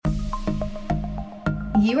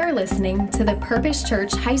You are listening to the Purpose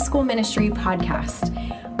Church High School Ministry podcast.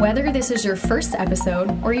 Whether this is your first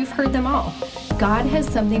episode or you've heard them all, God has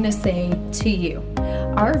something to say to you.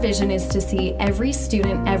 Our vision is to see every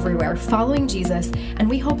student everywhere following Jesus, and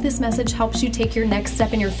we hope this message helps you take your next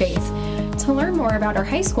step in your faith. To learn more about our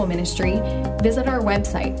high school ministry, visit our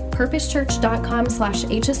website,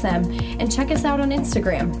 purposechurch.com/HSM, and check us out on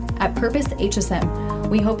Instagram at PurposeHSM.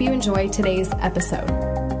 We hope you enjoy today's episode.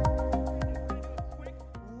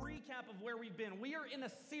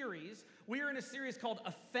 We are in a series called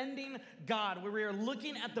Offending God, where we are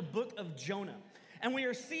looking at the book of Jonah. And we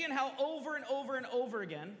are seeing how over and over and over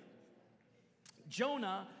again,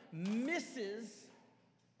 Jonah misses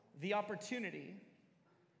the opportunity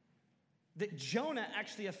that Jonah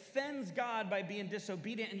actually offends God by being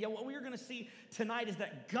disobedient. And yet what we are going to see tonight is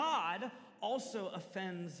that God also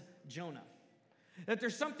offends Jonah. That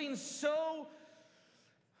there's something so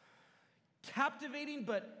captivating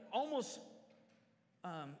but almost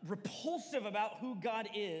repulsive about who God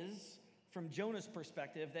is from Jonah's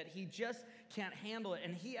perspective, that he just can't handle it,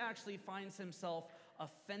 and he actually finds himself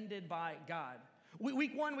offended by God.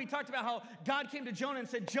 Week one, we talked about how God came to Jonah and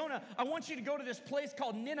said, Jonah, I want you to go to this place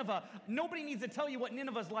called Nineveh. Nobody needs to tell you what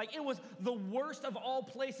Nineveh's like. It was the worst of all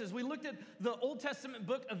places. We looked at the Old Testament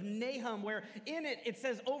book of Nahum, where in it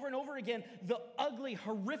says over and over again the ugly,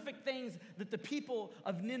 horrific things that the people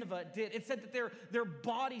of Nineveh did. It said that their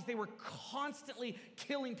bodies, they were constantly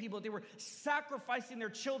killing people. They were sacrificing their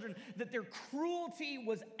children, that their cruelty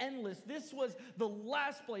was endless. This was the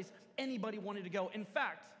last place anybody wanted to go. In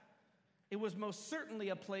fact, it was most certainly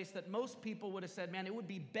a place that most people would have said, man, it would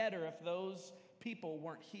be better if those people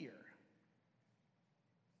weren't here.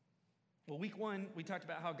 Well, week one, we talked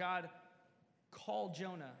about how God called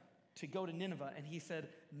Jonah to go to Nineveh, and he said,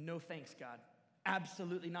 no thanks, God.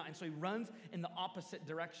 Absolutely not. And so he runs in the opposite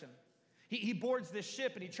direction. He boards this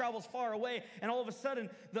ship, and he travels far away, and all of a sudden,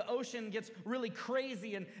 the ocean gets really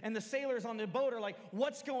crazy, and the sailors on the boat are like,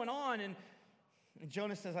 what's going on? And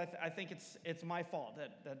Jonah says, I think it's my fault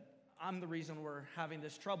that I'm the reason we're having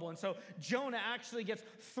this trouble. And so Jonah actually gets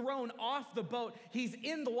thrown off the boat. He's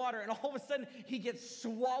in the water, and all of a sudden, he gets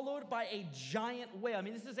swallowed by a giant whale. I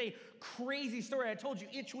mean, this is a crazy story. I told you,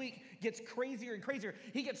 each week gets crazier and crazier.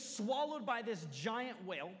 He gets swallowed by this giant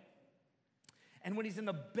whale, and when he's in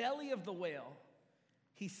the belly of the whale,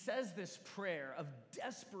 he says this prayer of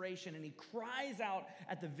desperation, and he cries out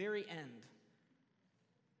at the very end.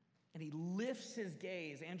 And he lifts his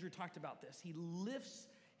gaze. Andrew talked about this. He lifts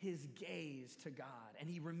his gaze to God, and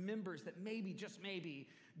he remembers that maybe, just maybe,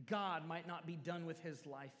 God might not be done with his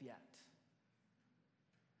life yet.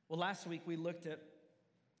 Well, last week we looked at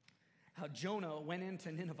how Jonah went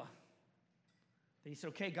into Nineveh. He said,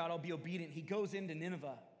 okay, God, I'll be obedient. He goes into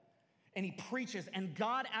Nineveh, and he preaches, and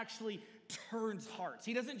God actually turns hearts.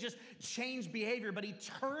 He doesn't just change behavior, but he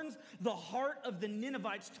turns the heart of the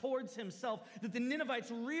Ninevites towards himself, that the Ninevites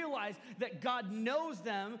realize that God knows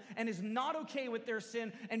them and is not okay with their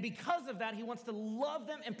sin, and because of that, he wants to love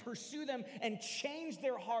them and pursue them and change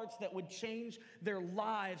their hearts that would change their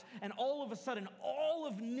lives. And all of a sudden, all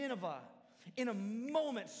of Nineveh, in a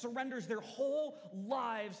moment, surrenders their whole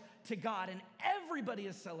lives to God, and everybody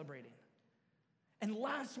is celebrating. And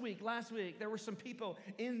last week, there were some people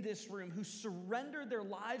in this room who surrendered their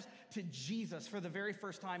lives to Jesus for the very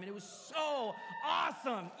first time. And it was so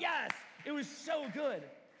awesome. Yes, it was so good.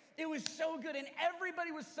 It was so good. And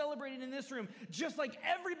everybody was celebrating in this room, just like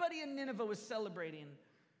everybody in Nineveh was celebrating,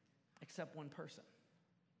 except one person.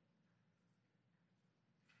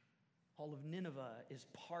 All of Nineveh is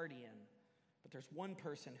partying, but there's one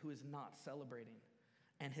person who is not celebrating,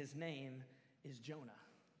 and his name is Jonah.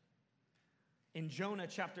 In Jonah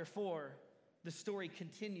chapter 4, the story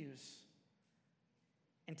continues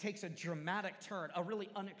and takes a dramatic turn, a really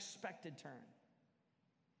unexpected turn.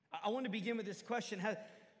 I want to begin with this question.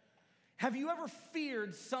 Have you ever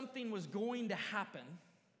feared something was going to happen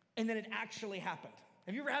and then it actually happened?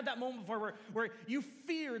 Have you ever had that moment before where you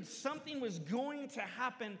feared something was going to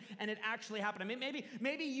happen and it actually happened? I mean,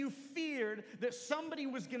 maybe you feared that somebody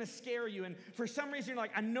was going to scare you, and for some reason you're like,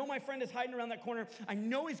 I know my friend is hiding around that corner. I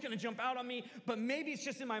know he's going to jump out on me, but maybe it's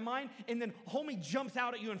just in my mind, and then homie jumps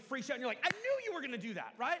out at you and freaks out, and you're like, I knew you were going to do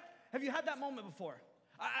that, right? Have you had that moment before?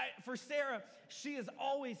 For Sarah, she is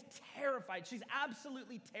always terrified. She's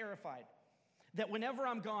absolutely terrified that whenever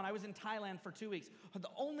I'm gone, I was in Thailand for 2 weeks, the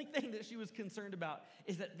only thing that she was concerned about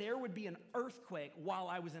is that there would be an earthquake while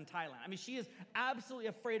I was in Thailand. I mean, she is absolutely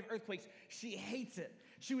afraid of earthquakes. She hates it.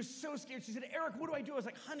 She was so scared. She said, Eric, what do I do? I was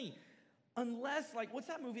like, honey, unless, what's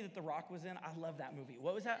that movie that The Rock was in? I love that movie.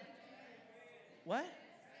 What was that? What?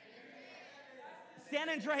 San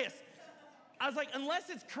Andreas. I was like, unless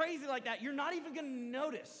it's crazy like that, you're not even going to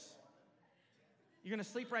notice. You're going to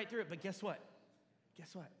sleep right through it. But guess what?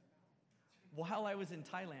 Guess what? While I was in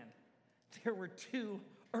Thailand, there were 2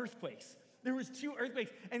 earthquakes. There was 2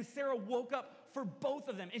 earthquakes, and Sarah woke up for both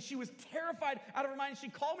of them, and she was terrified out of her mind. She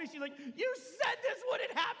called me. She's like, you said this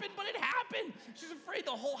wouldn't happen, but it happened. She's afraid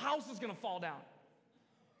the whole house is going to fall down.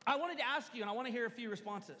 I wanted to ask you, and I want to hear a few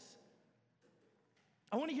responses.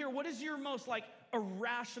 I want to hear, what is your most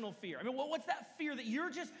irrational fear? I mean, what's that fear that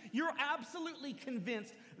you're absolutely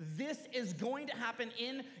convinced this is going to happen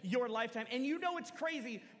in your lifetime, and you know it's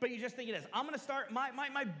crazy, but you just think it is? I'm going to start,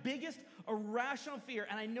 my biggest irrational fear,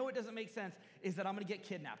 and I know it doesn't make sense, is that I'm going to get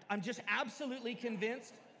kidnapped. I'm just absolutely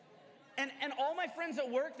convinced. And all my friends at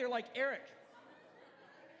work, they're like, Eric,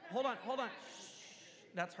 hold on. Shh,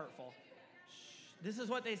 that's hurtful. Shh. This is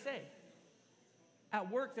what they say.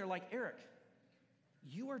 At work, they're like, Eric,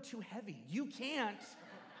 you are too heavy. You can't.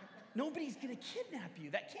 Nobody's going to kidnap you.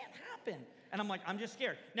 That can't happen. And I'm like, I'm just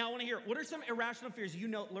scared. Now I want to hear, what are some irrational fears? You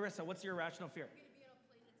know, Larissa, what's your irrational fear?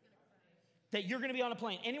 That you're going to be on a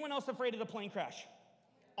plane. Anyone else afraid of the plane crash?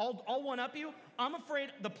 I'll one up you. I'm afraid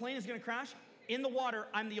the plane is going to crash. In the water,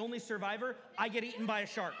 I'm the only survivor. I get eaten by a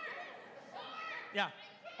shark. Yeah.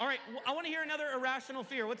 All right, I want to hear another irrational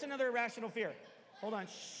fear. What's another irrational fear? Hold on.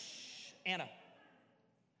 Shh. Anna.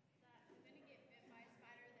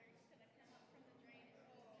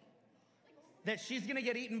 That she's going to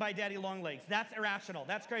get eaten by Daddy Longlegs. That's irrational.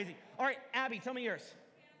 That's crazy. All right, Abby, tell me yours.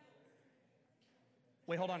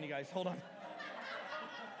 Wait, hold on, you guys. Hold on.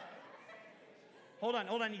 Hold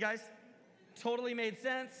on, you guys. Totally made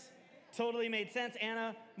sense. Totally made sense.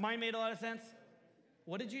 Anna, mine made a lot of sense.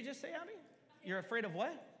 What did you just say, Abby? You're afraid of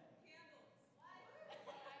what?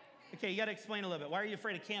 Okay, you got to explain a little bit. Why are you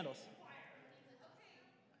afraid of candles?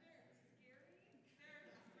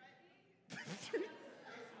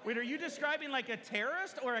 Wait, are you describing like a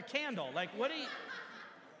terrorist or a candle? Like, what are you?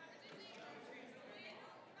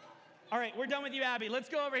 All right, we're done with you, Abby. Let's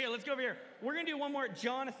go over here. We're going to do one more.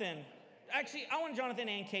 Jonathan. Actually, I want Jonathan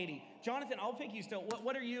and Katie. Jonathan, I'll pick you still.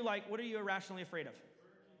 What are you like? What are you irrationally afraid of?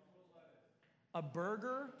 A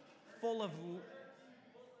burger full of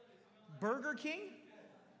Burger King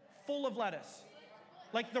full of lettuce.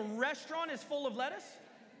 Like the restaurant is full of lettuce?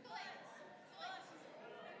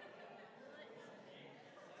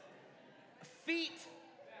 Feet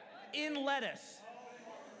in lettuce.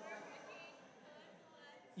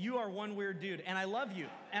 You are one weird dude, and I love you.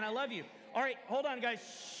 All right, hold on, guys.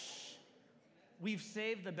 Shh. We've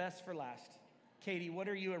saved the best for last. Katie, what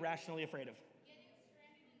are you irrationally afraid of?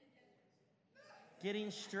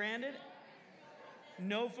 Getting stranded?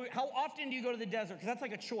 No food. How often do you go to the desert? Because that's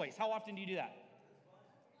like a choice. How often do you do that?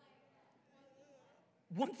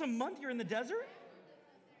 Once a month you're in the desert?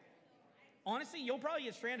 Honestly, you'll probably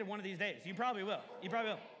get stranded one of these days. You probably will.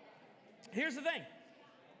 Here's the thing.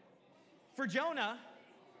 For Jonah,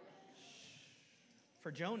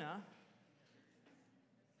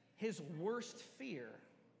 his worst fear,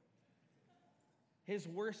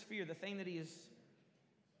 the thing that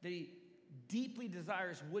he deeply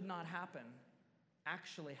desires would not happen,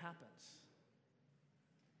 actually happens.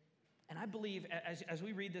 And I believe as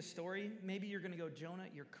we read this story, maybe you're going to go, Jonah,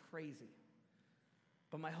 you're crazy.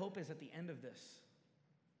 But my hope is at the end of this,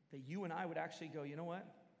 that you and I would actually go, you know what?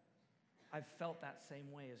 I've felt that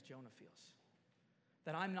same way as Jonah feels.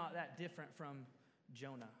 That I'm not that different from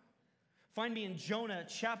Jonah. Find me in Jonah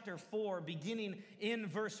chapter 4, beginning in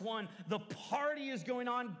verse 1. The party is going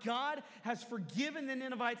on. God has forgiven the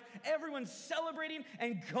Ninevites. Everyone's celebrating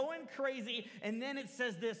and going crazy. And then it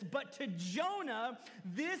says this, but to Jonah,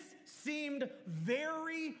 this seemed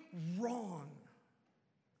very wrong.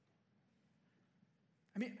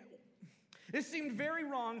 I mean, this seemed very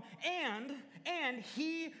wrong, and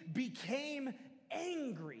he became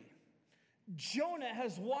angry. Jonah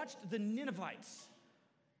has watched the Ninevites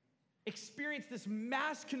experience this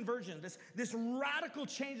mass conversion, this radical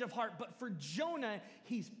change of heart, but for Jonah,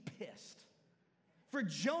 he's pissed. For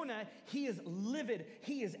Jonah, he is livid,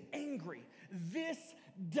 he is angry. This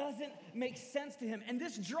doesn't make sense to him, and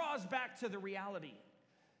this draws back to the reality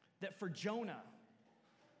that for Jonah,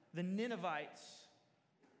 the Ninevites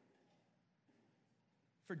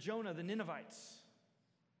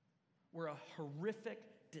were a horrific,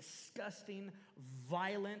 disgusting,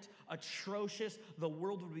 violent, atrocious, the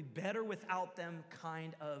world would be better without them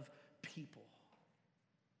kind of people.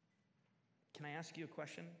 Can I ask you a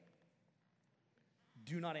question?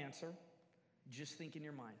 Do not answer. Just think in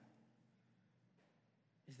your mind.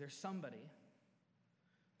 Is there somebody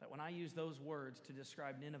that when I use those words to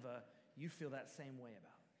describe Nineveh, you feel that same way about?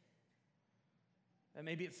 And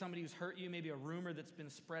maybe it's somebody who's hurt you, maybe a rumor that's been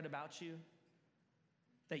spread about you.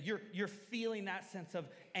 That you're feeling that sense of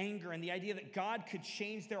anger, and the idea that God could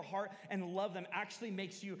change their heart and love them actually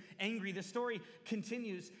makes you angry. The story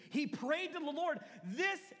continues. He prayed to the Lord.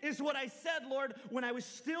 This is what I said, Lord, when I was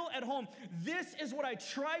still at home. This is what I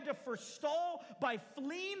tried to forestall by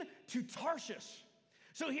fleeing to Tarshish.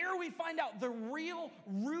 So here we find out the real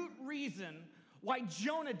root reason why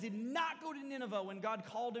Jonah did not go to Nineveh when God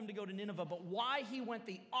called him to go to Nineveh, but why he went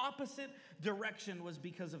the opposite direction was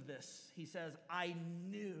because of this. He says, I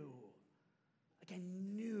know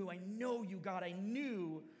you, God. I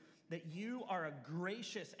knew that you are a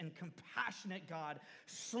gracious and compassionate God,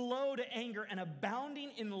 slow to anger and abounding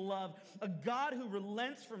in love, a God who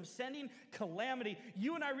relents from sending calamity.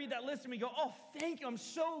 You and I read that list and we go, oh, thank you. I'm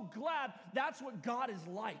so glad that's what God is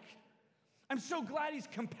like. I'm so glad he's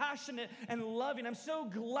compassionate and loving. I'm so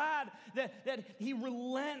glad that he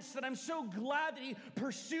relents, that I'm so glad that he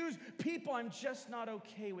pursues people. I'm just not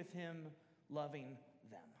okay with him loving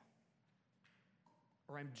them.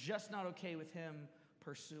 Or I'm just not okay with him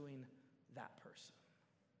pursuing that person.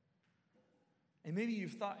 And maybe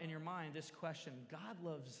you've thought in your mind this question, God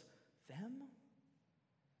loves them?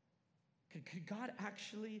 Could God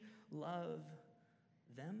actually love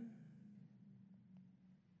them?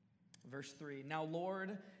 Verse 3, now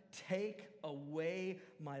Lord, take away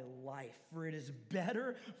my life, for it is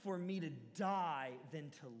better for me to die than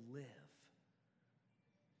to live.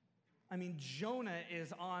 I mean, Jonah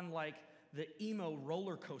is on like the emo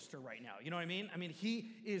roller coaster right now. You know what I mean? I mean,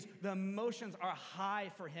 the emotions are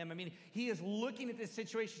high for him. I mean, he is looking at this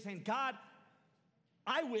situation saying, God,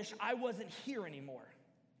 I wish I wasn't here anymore.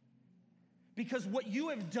 Because what you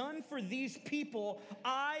have done for these people,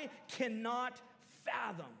 I cannot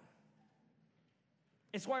fathom.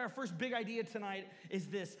 It's why our first big idea tonight is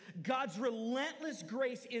this. God's relentless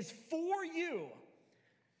grace is for you.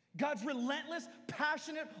 God's relentless,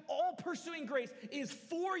 passionate, all-pursuing grace is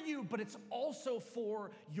for you, but it's also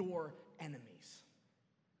for your enemies.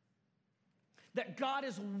 That God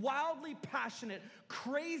is wildly passionate,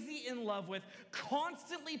 crazy in love with,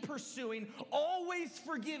 constantly pursuing, always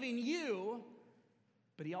forgiving you,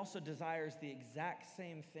 but he also desires the exact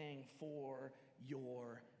same thing for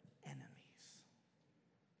your enemies.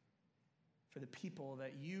 For the people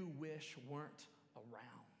that you wish weren't around.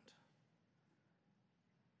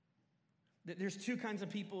 There's two kinds of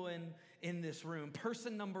people in this room.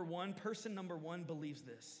 Person number one believes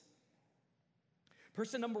this.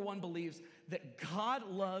 Person number one believes that God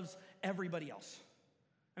loves everybody else.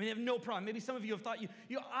 I mean, they have no problem. Maybe some of you have thought,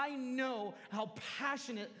 I know how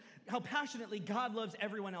passionately God loves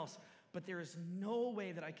everyone else, but there is no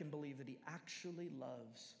way that I can believe that he actually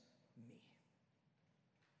loves me.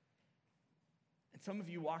 And some of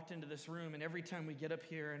you walked into this room, and every time we get up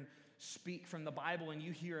here and speak from the Bible and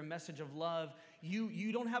you hear a message of love,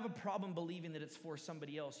 you don't have a problem believing that it's for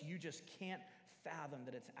somebody else. You just can't fathom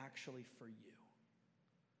that it's actually for you.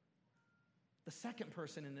 The second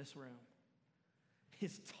person in this room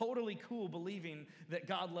is totally cool believing that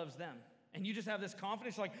God loves them. And you just have this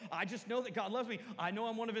confidence, like, I just know that God loves me. I know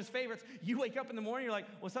I'm one of his favorites. You wake up in the morning, you're like,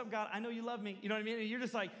 what's up, God? I know you love me. You know what I mean? And you're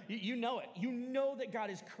just like, you know it. You know that God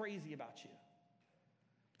is crazy about you.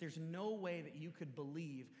 There's no way that you could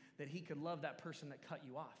believe that he could love that person that cut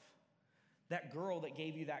you off. That girl that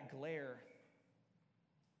gave you that glare.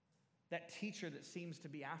 That teacher that seems to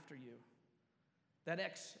be after you. That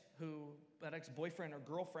ex-boyfriend or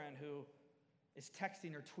girlfriend who is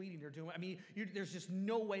texting or tweeting or doing, there's just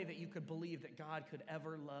no way that you could believe that God could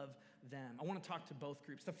ever love them. I want to talk to both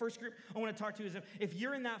groups. The first group I want to talk to is if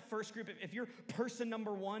you're in that first group, if you're person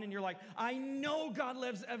number one and you're like, I know God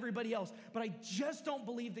loves everybody else, but I just don't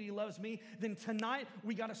believe that he loves me, then tonight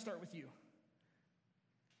we got to start with you.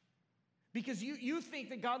 Because you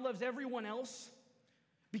think that God loves everyone else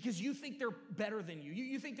because you think they're better than you.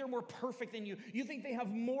 You think they're more perfect than you. You think they have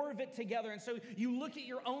more of it together. And so you look at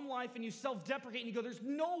your own life and you self-deprecate and you go, there's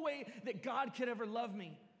no way that God could ever love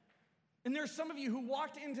me. And there's some of you who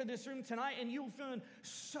walked into this room tonight and you're feeling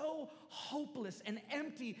so hopeless and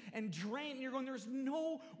empty and drained. And you're going, there's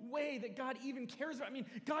no way that God even cares about me.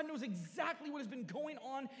 God knows exactly what has been going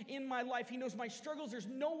on in my life. He knows my struggles. There's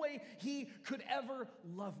no way he could ever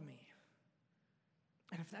love me.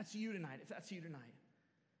 And if that's you tonight,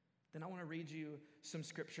 then I want to read you some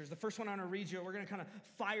scriptures. The first one I want to read you, we're going to kind of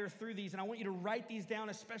fire through these, and I want you to write these down,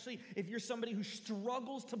 especially if you're somebody who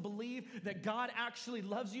struggles to believe that God actually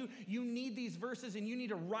loves you. You need these verses, and you need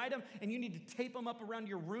to write them, and you need to tape them up around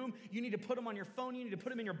your room. You need to put them on your phone. You need to put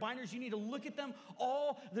them in your binders. You need to look at them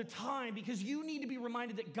all the time because you need to be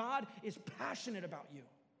reminded that God is passionate about you.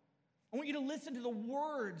 I want you to listen to the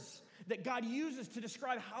words that God uses to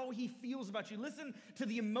describe how he feels about you. Listen to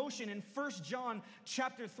the emotion. In 1 John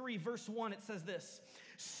chapter 3, verse 1, it says this: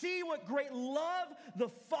 "See what great love the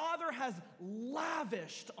Father has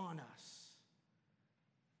lavished on us."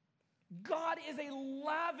 God is a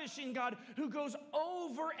lavishing God who goes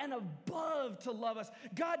over and above to love us.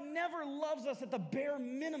 God never loves us at the bare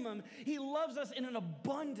minimum. He loves us in an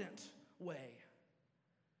abundant way.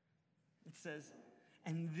 It says,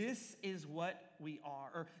 and this is what we are,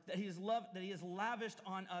 or that he has lavished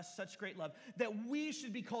on us such great love, that we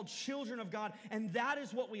should be called children of God, and that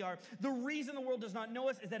is what we are. The reason the world does not know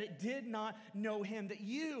us is that it did not know him. That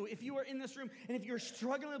you, if you are in this room, and if you're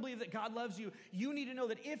struggling to believe that God loves you, you need to know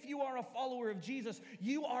that if you are a follower of Jesus,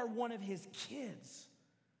 you are one of his kids,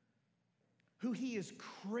 who he is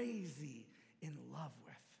crazy in love with.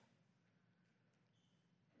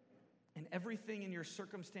 And everything in your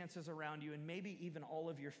circumstances around you, and maybe even all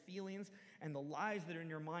of your feelings and the lies that are in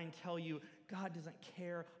your mind tell you, God doesn't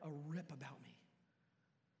care a rip about me.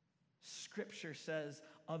 Scripture says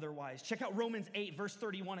otherwise. Check out Romans 8, verse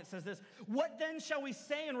 31. It says this: "What then shall we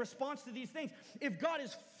say in response to these things? If God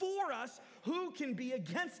is for us, who can be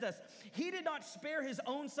against us? He did not spare his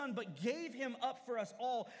own son, but gave him up for us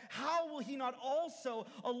all. How will he not also,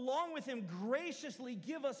 along with him, graciously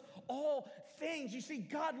give us all things?" You see,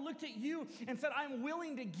 God looked at you and said, "I'm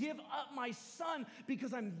willing to give up my son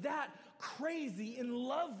because I'm that crazy in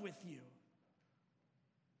love with you."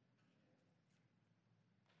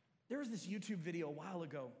 There was this YouTube video a while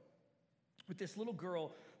ago with this little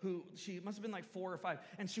girl who, she must have been like 4 or 5,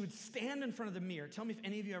 and she would stand in front of the mirror. Tell me if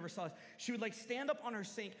any of you ever saw this. She would like stand up on her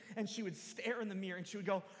sink and she would stare in the mirror and she would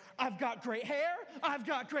go, "I've got great hair, I've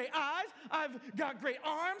got great eyes, I've got great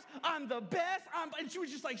arms, I'm the best." And she would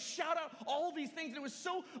just like shout out all these things, and it was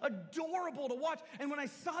so adorable to watch. And when I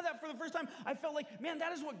saw that for the first time, I felt like, man,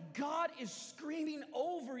 that is what God is screaming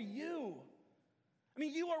over you. I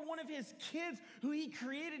mean, you are one of his kids who he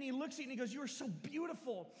created, and he looks at you and he goes, "You are so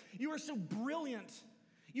beautiful. You are so brilliant.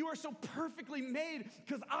 You are so perfectly made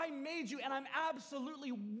because I made you, and I'm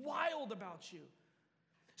absolutely wild about you.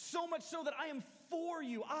 So much so that I am for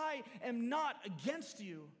you. I am not against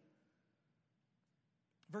you."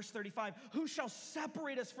 Verse 35, "Who shall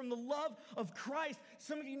separate us from the love of Christ?"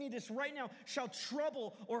 Some of you need this right now. "Shall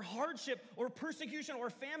trouble or hardship or persecution or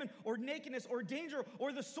famine or nakedness or danger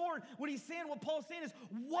or the sword?" What he's saying, what Paul's saying is,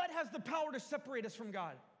 what has the power to separate us from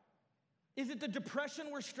God? Is it the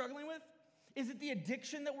depression we're struggling with? Is it the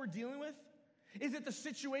addiction that we're dealing with? Is it the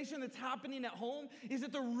situation that's happening at home? Is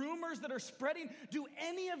it the rumors that are spreading? Do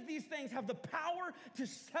any of these things have the power to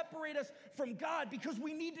separate us from God? Because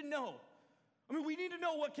we need to know. I mean, we need to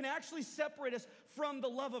know what can actually separate us from the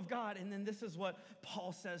love of God. And then this is what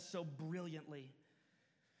Paul says so brilliantly.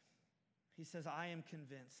 He says, "I am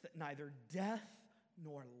convinced that neither death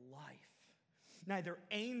nor life, neither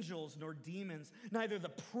angels nor demons, neither the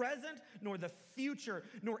present nor the future,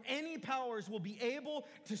 nor any powers will be able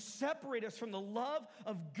to separate us from the love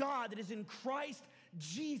of God that is in Christ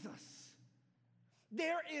Jesus."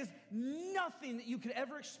 There is nothing that you could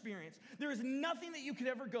ever experience. There is nothing that you could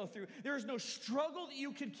ever go through. There is no struggle that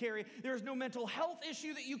you could carry. There is no mental health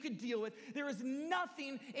issue that you could deal with. There is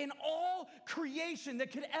nothing in all creation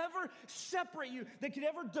that could ever separate you, that could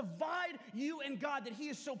ever divide you and God, that he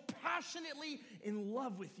is so passionately in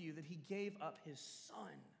love with you that he gave up his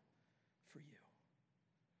son for you.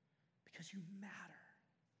 Because you matter.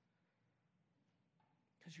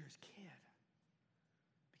 Because you're his kid.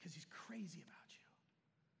 Because he's crazy about you.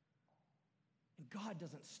 And God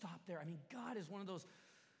doesn't stop there. I mean, God is one of those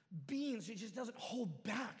beings who just doesn't hold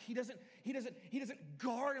back. He doesn't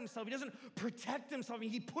guard himself. He doesn't protect himself. I mean,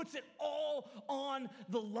 he puts it all on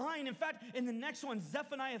the line. In fact, in the next one,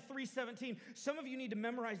 Zephaniah 3:17, some of you need to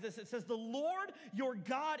memorize this. It says, "The Lord your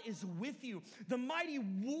God is with you, the mighty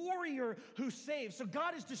warrior who saves." So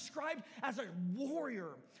God is described as a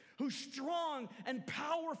warrior who's strong and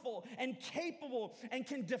powerful and capable and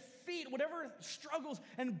can defeat whatever struggles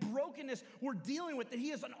and brokenness we're dealing with, that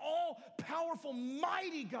he is an all-powerful,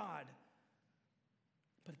 mighty God.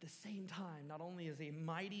 But at the same time, not only is he a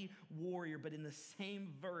mighty warrior, but in the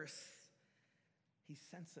same verse, he's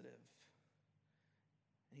sensitive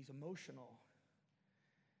and he's emotional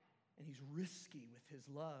and he's risky with his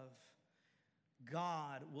love.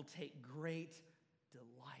 God will take great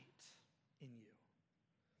delight in you.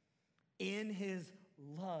 In his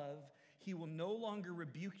love, he will no longer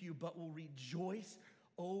rebuke you, but will rejoice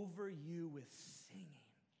over you with singing.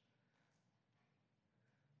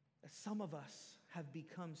 Some of us have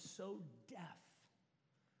become so deaf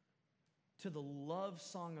to the love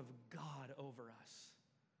song of God over us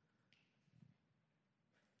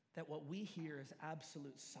that what we hear is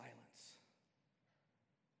absolute silence.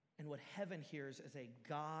 And what heaven hears is a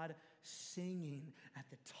God singing at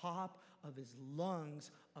the top of his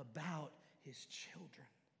lungs about his children.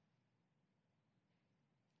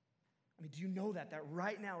 I mean, do you know that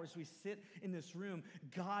right now as we sit in this room,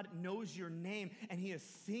 God knows your name and he is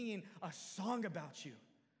singing a song about you.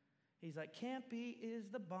 He's like, Campy is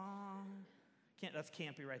the bomb. That's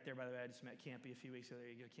Campy right there, by the way. I just met Campy a few weeks ago. There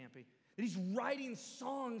you go, Campy. That he's writing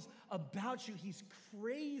songs about you. He's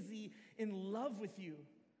crazy in love with you.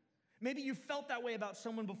 Maybe you felt that way about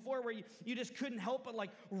someone before where you just couldn't help but like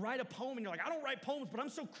write a poem and you're like, I don't write poems, but I'm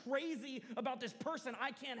so crazy about this person, I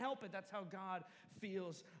can't help it. That's how God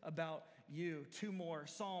feels about you. Two more,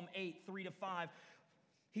 Psalm 8, 3-5.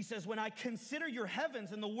 He says, when I consider your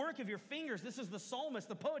heavens and the work of your fingers, this is the psalmist,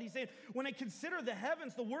 the poet, he's saying, when I consider the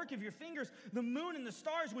heavens, the work of your fingers, the moon and the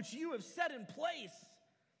stars which you have set in place.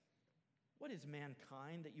 What is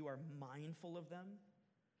mankind that you are mindful of them?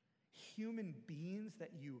 Human beings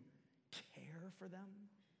that you care for them?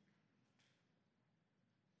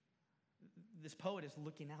 This poet is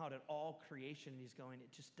looking out at all creation and he's going,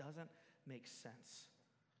 it just doesn't make sense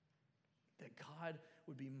that God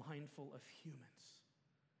would be mindful of humans.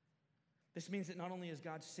 This means that not only is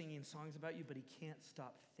God singing songs about you, but he can't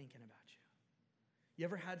stop thinking about you. You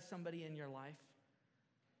ever had somebody in your life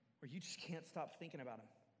where you just can't stop thinking about them?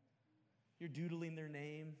 You're doodling their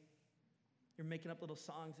name. You're making up little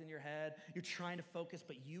songs in your head. You're trying to focus,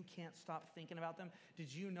 but you can't stop thinking about them.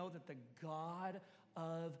 Did you know that the God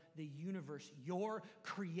of the universe, your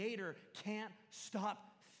creator, can't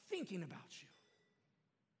stop thinking about you?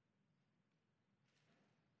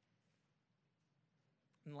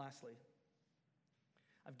 And lastly,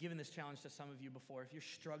 I've given this challenge to some of you before. If you're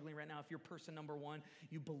struggling right now, if you're person number one,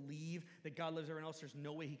 you believe that God loves everyone else, there's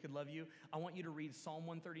no way he could love you, I want you to read Psalm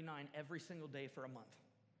 139 every single day for a month.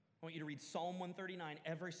 I want you to read Psalm 139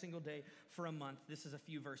 every single day for a month. This is a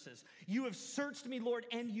few verses. You have searched me, Lord,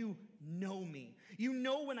 and you know me. You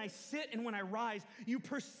know when I sit and when I rise. You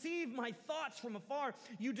perceive my thoughts from afar.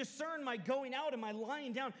 You discern my going out and my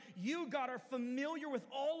lying down. You, God, are familiar with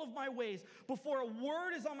all of my ways. Before a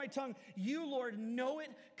word is on my tongue, you, Lord, know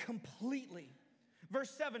it completely. Verse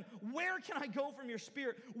 7, where can I go from your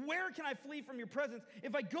spirit? Where can I flee from your presence?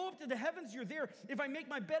 If I go up to the heavens, you're there. If I make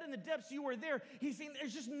my bed in the depths, you are there. He's saying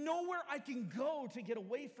there's just nowhere I can go to get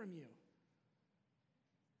away from you.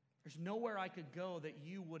 There's nowhere I could go that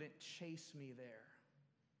you wouldn't chase me there.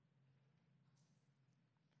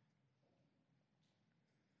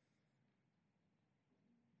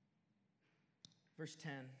 Verse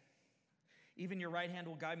 10. Even your right hand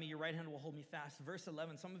will guide me, your right hand will hold me fast. Verse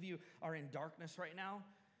 11, some of you are in darkness right now,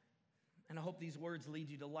 and I hope these words lead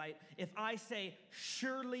you to light. If I say,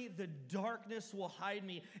 surely the darkness will hide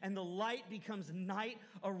me, and the light becomes night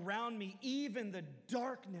around me, even the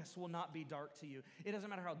darkness will not be dark to you. It doesn't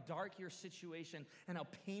matter how dark your situation and how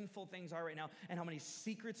painful things are right now, and how many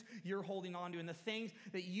secrets you're holding on to, and the things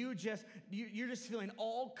that you're just feeling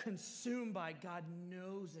all consumed by. God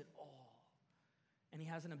knows it all. And he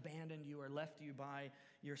hasn't abandoned you or left you by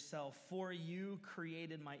yourself. For you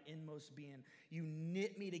created my inmost being. You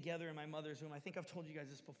knit me together in my mother's womb. I think I've told you guys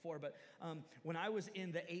this before, but when I was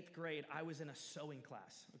in the 8th grade, I was in a sewing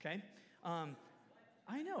class, okay?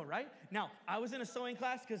 I know, right? Now, I was in a sewing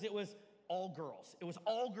class because it was all girls. It was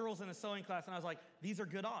all girls in a sewing class, and I was like, these are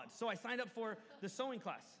good odds. So I signed up for the sewing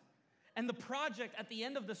class. And the project at the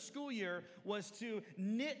end of the school year was to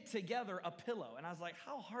knit together a pillow. And I was like,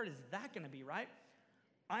 how hard is that going to be, right?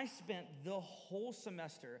 I spent the whole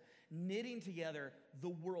semester knitting together the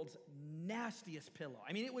world's nastiest pillow.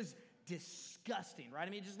 I mean, it was disgusting, right? I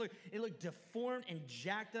mean, it looked deformed and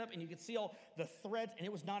jacked up, and you could see all the threads, and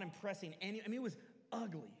it was not impressing any. I mean, it was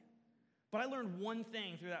ugly. But I learned one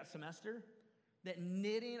thing through that semester, that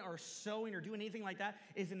knitting or sewing or doing anything like that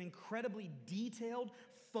is an incredibly detailed,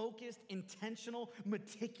 focused, intentional,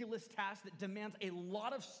 meticulous task that demands a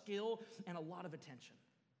lot of skill and a lot of attention.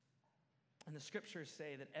 And the scriptures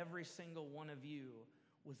say that every single one of you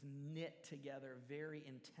was knit together very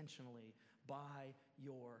intentionally by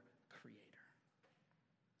your Creator.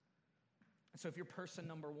 And so if you're person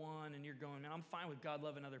number one and you're going, man, I'm fine with God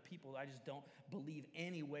loving other people, I just don't believe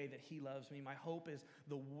any way that he loves me, my hope is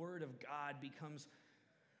the word of God becomes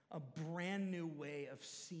a brand new way of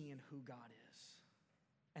seeing who God is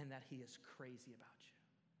and that he is crazy about you.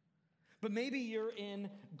 But maybe you're in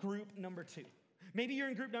group number 2. Maybe you're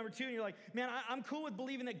in group number 2 and you're like, man, I'm cool with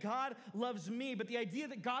believing that God loves me, but the idea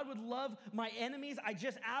that God would love my enemies, I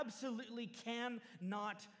just absolutely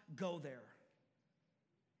cannot go there.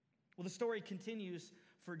 Well, the story continues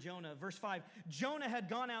for Jonah. Verse 5, Jonah had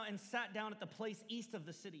gone out and sat down at the place east of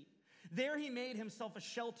the city. There he made himself a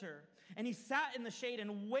shelter, and he sat in the shade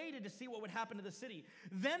and waited to see what would happen to the city.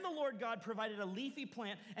 Then the Lord God provided a leafy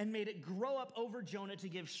plant and made it grow up over Jonah to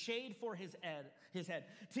give shade for his head,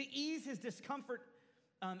 to ease his discomfort.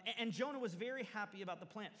 And Jonah was very happy about the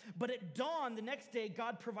plant. But at dawn the next day,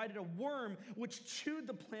 God provided a worm which chewed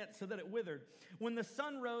the plant so that it withered. When the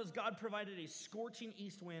sun rose, God provided a scorching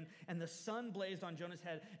east wind, and the sun blazed on Jonah's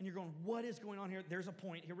head. And you're going, what is going on here? There's a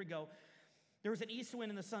point. Here we go. There was an east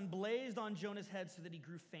wind, and the sun blazed on Jonah's head so that he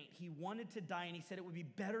grew faint. He wanted to die, and he said, it would be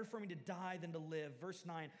better for me to die than to live. Verse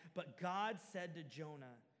 9, but God said to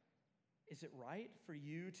Jonah, is it right for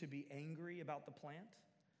you to be angry about the plant?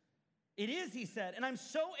 It is, he said, and I'm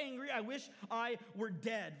so angry, I wish I were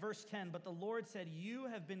dead. Verse 10, but the Lord said, you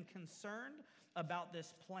have been concerned about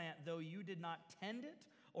this plant, though you did not tend it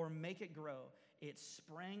or make it grow. It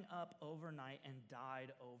sprang up overnight and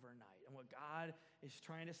died overnight. And what God is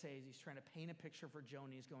trying to say is he's trying to paint a picture for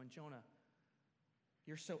Jonah. He's going, Jonah,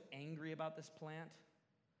 you're so angry about this plant.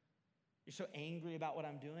 You're so angry about what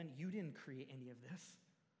I'm doing. You didn't create any of this.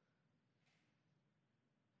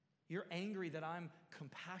 You're angry that I'm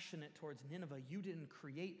compassionate towards Nineveh. You didn't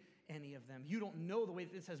create any of them. You don't know the way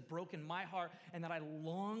that this has broken my heart and that I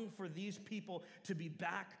long for these people to be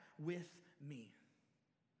back with me.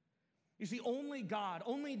 You see, only God,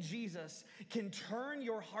 only Jesus can turn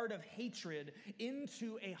your heart of hatred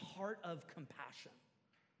into a heart of compassion.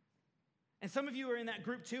 And some of you are in that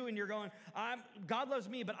group too, and you're going, God loves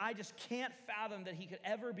me, but I just can't fathom that he could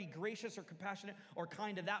ever be gracious or compassionate or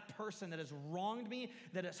kind to that person that has wronged me,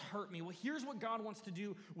 that has hurt me. Well, here's what God wants to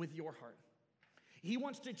do with your heart. He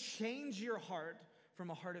wants to change your heart from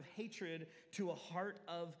a heart of hatred to a heart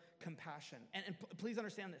of compassion. And please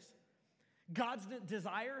understand this. God's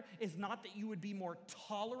desire is not that you would be more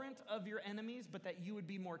tolerant of your enemies, but that you would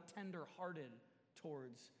be more tender-hearted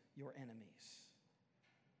towards your enemies.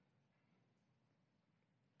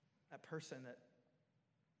 That person that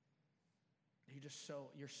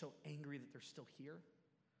you're so angry that they're still here,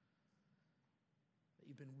 that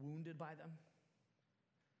you've been wounded by them.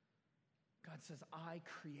 God says, I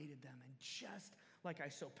created them, and just like I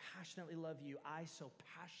so passionately love you, I so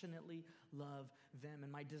passionately love them.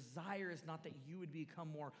 And my desire is not that you would become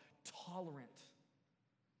more tolerant,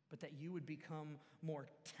 but that you would become more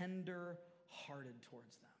tender-hearted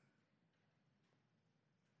towards them.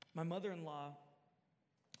 My mother-in-law,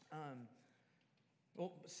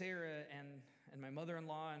 Sarah and my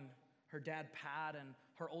mother-in-law and her dad, Pat, and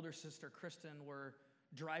her older sister, Kristen, were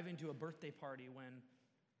driving to a birthday party when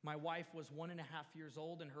my wife was 1.5 years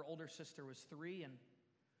old and her older sister was 3. And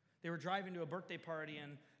they were driving to a birthday party,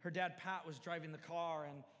 and her dad, Pat, was driving the car,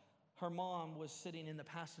 and her mom was sitting in the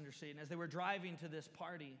passenger seat. And as they were driving to this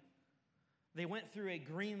party, they went through a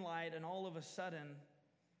green light, and all of a sudden,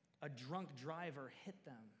 a drunk driver hit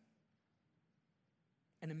them.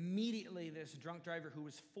 And immediately, this drunk driver, who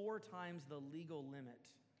was 4 times the legal limit,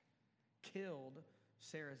 killed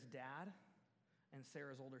Sarah's dad and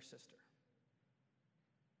Sarah's older sister.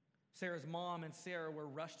 Sarah's mom and Sarah were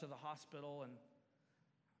rushed to the hospital,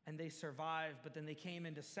 and they survived. But then they came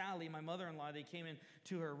into Sally, my mother-in-law, they came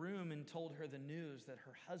into her room and told her the news that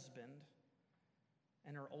her husband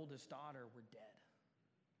and her oldest daughter were dead.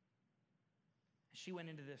 She went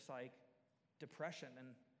into this depression, and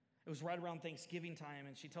it was right around Thanksgiving time,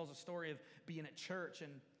 and she tells a story of being at church,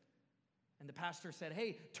 and the pastor said,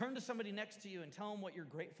 hey, turn to somebody next to you and tell them what you're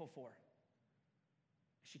grateful for.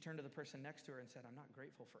 She turned to the person next to her and said, I'm not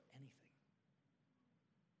grateful for anything.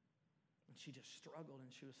 And she just struggled,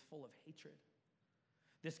 and she was full of hatred.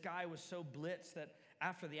 This guy was so blitzed that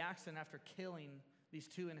after the accident, after killing these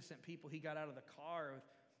 2 innocent people, he got out of the car with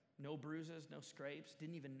no bruises, no scrapes,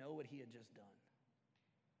 didn't even know what he had just done.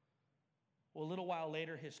 Well, a little while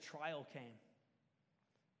later, his trial came,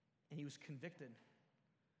 and he was convicted.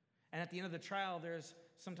 And at the end of the trial, there's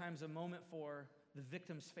sometimes a moment for the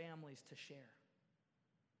victims' families to share.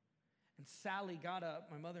 And Sally got up,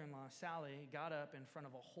 my mother-in-law, Sally, got up in front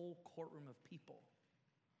of a whole courtroom of people.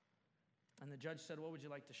 And the judge said, what would you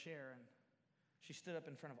like to share? And she stood up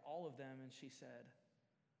in front of all of them, and she said,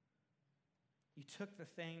 you took the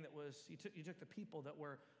thing that was, you took the people that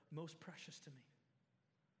were most precious to me.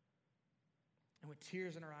 And with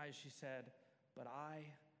tears in her eyes, she said, but I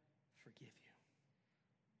forgive you.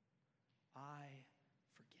 I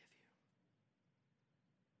forgive you.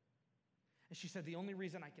 And she said, the only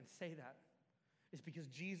reason I can say that is because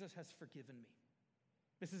Jesus has forgiven me.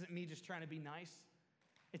 This isn't me just trying to be nice.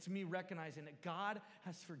 It's me recognizing that God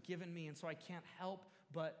has forgiven me, and so I can't help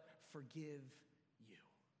but forgive you.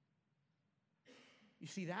 You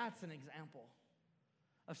see, that's an example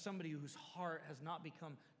of somebody whose heart has not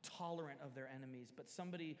become tolerant of their enemies, but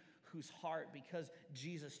somebody whose heart, because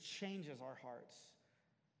Jesus changes our hearts,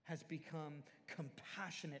 has become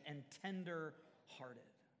compassionate and tender-hearted.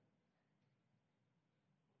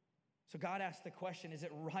 So God asked the question, is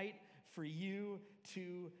it right for you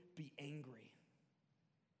to be angry?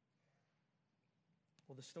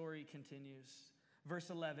 Well, the story continues. Verse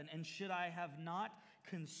 11, and should I have not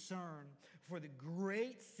concern for the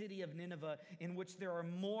great city of Nineveh, in which there are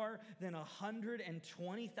more than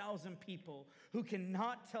 120,000 people who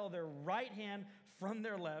cannot tell their right hand from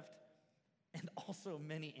their left, and also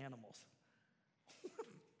many animals?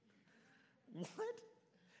 What?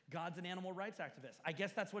 God's an animal rights activist. I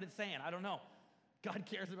guess that's what it's saying. I don't know. God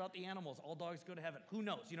cares about the animals. All dogs go to heaven. Who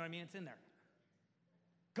knows? You know what I mean? It's in there.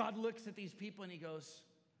 God looks at these people and he goes,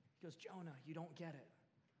 Jonah, you don't get it.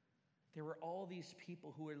 There were all these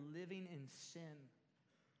people who are living in sin.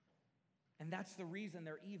 And that's the reason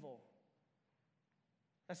they're evil.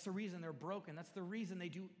 That's the reason they're broken. That's the reason they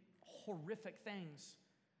do horrific things,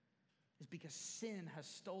 is because sin has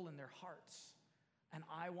stolen their hearts. And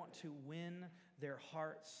I want to win their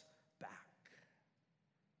hearts back.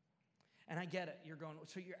 And I get it. You're going,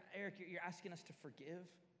 so Eric, you're asking us to forgive?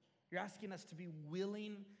 You're asking us to be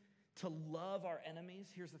willing to love our enemies?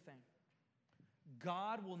 Here's the thing.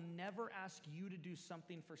 God will never ask you to do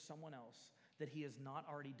something for someone else that he has not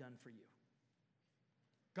already done for you.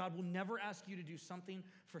 God will never ask you to do something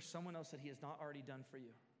for someone else that he has not already done for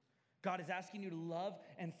you. God is asking you to love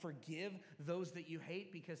and forgive those that you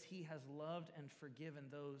hate because he has loved and forgiven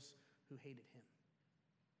those who hated him.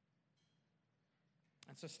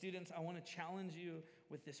 And so, students, I want to challenge you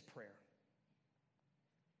with this prayer.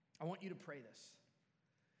 I want you to pray this.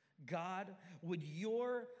 God, would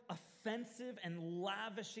your offensive and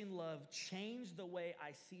lavishing love change the way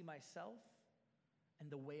I see myself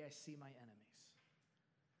and the way I see my enemies?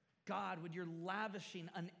 God, would your lavishing,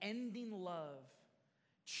 unending love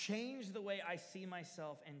change the way I see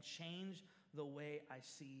myself and change the way I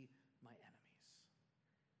see my enemies?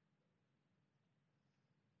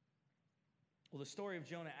 Well, the story of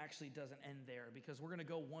Jonah actually doesn't end there, because we're going to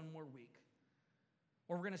go one more week.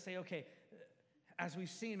 Or we're going to say, okay, as we've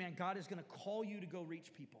seen, man, God is going to call you to go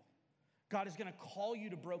reach people. God is going to call you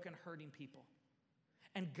to broken, hurting people.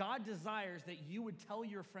 And God desires that you would tell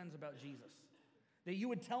your friends about Jesus, that you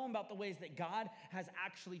would tell them about the ways that God has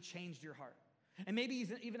actually changed your heart. And maybe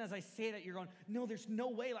even as I say that, you're going, no, there's no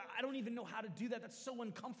way. I don't even know how to do that. That's so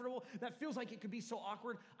uncomfortable. That feels like it could be so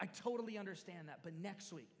awkward. I totally understand that. But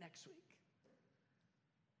next week,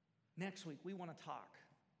 we want to talk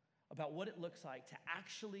about what it looks like to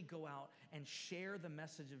actually go out and share the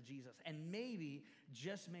message of Jesus. And maybe,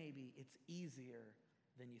 just maybe, it's easier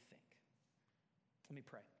than you think. Let me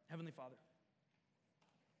pray. Heavenly Father,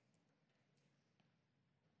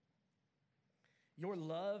 your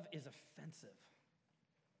love is offensive.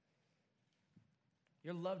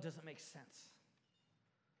 Your love doesn't make sense.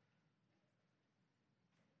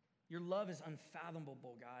 Your love is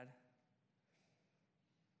unfathomable, God.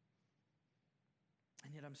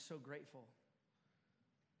 And yet I'm so grateful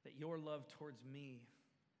that your love towards me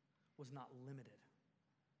was not limited.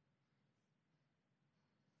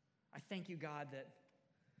 I thank you, God, that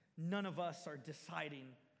none of us are deciding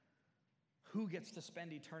who gets to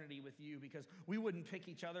spend eternity with you, because we wouldn't pick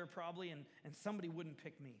each other probably, and somebody wouldn't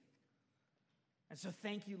pick me. And so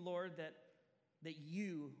thank you, Lord, that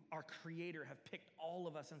you, our Creator, have picked all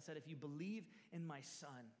of us and said, if you believe in my Son,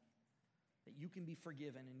 that you can be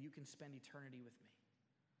forgiven and you can spend eternity with me.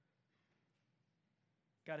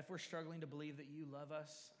 God, if we're struggling to believe that you love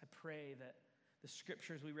us, I pray that the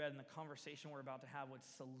scriptures we read and the conversation we're about to have would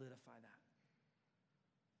solidify that.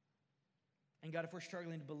 And God, if we're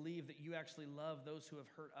struggling to believe that you actually love those who have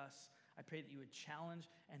hurt us, I pray that you would challenge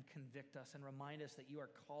and convict us and remind us that you are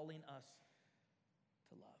calling us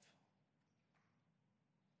to love.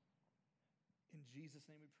 In Jesus'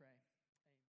 name we pray.